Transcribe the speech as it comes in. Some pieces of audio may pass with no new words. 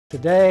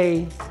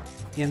Today,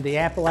 in the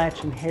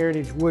Appalachian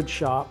Heritage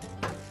Woodshop,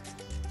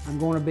 I'm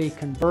going to be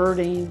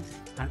converting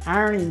an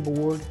ironing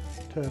board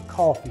to a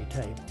coffee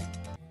table.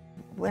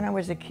 When I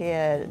was a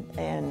kid,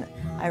 and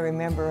I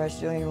remember us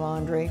doing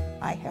laundry,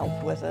 I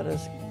helped with it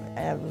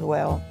as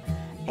well.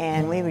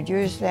 And we would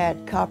use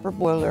that copper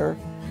boiler.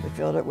 We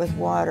filled it with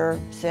water,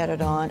 set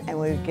it on, and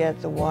we would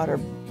get the water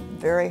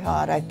very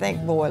hot, I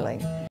think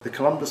boiling. The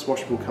Columbus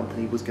Washable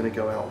Company was going to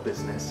go out of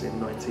business in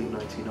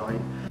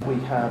 1999. We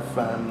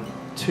have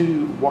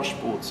two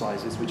washboard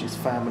sizes, which is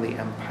family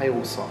and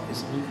pail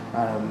size.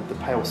 The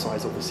pail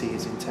size obviously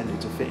is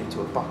intended to fit into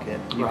a bucket.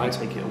 You can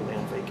take it away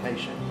on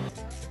vacation.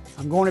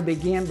 I'm going to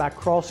begin by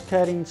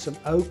cross-cutting some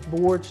oak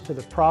boards to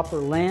the proper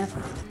length.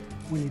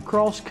 When you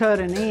cross-cut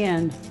an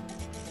end,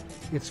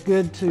 it's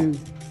good to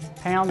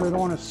pound it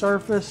on a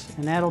surface,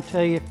 and that'll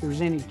tell you if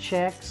there's any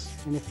checks,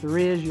 and if there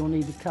is, you'll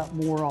need to cut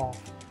more off.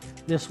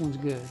 This one's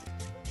good.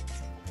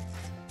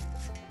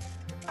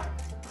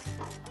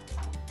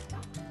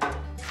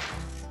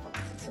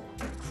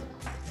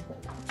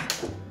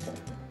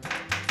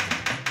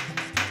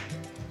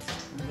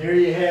 And there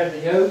you have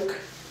the oak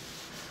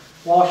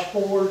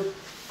washboard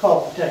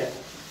coffee table.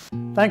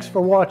 Thanks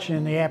for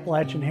watching the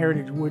Appalachian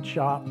Heritage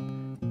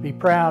Woodshop. Be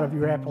proud of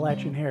your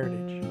Appalachian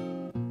heritage.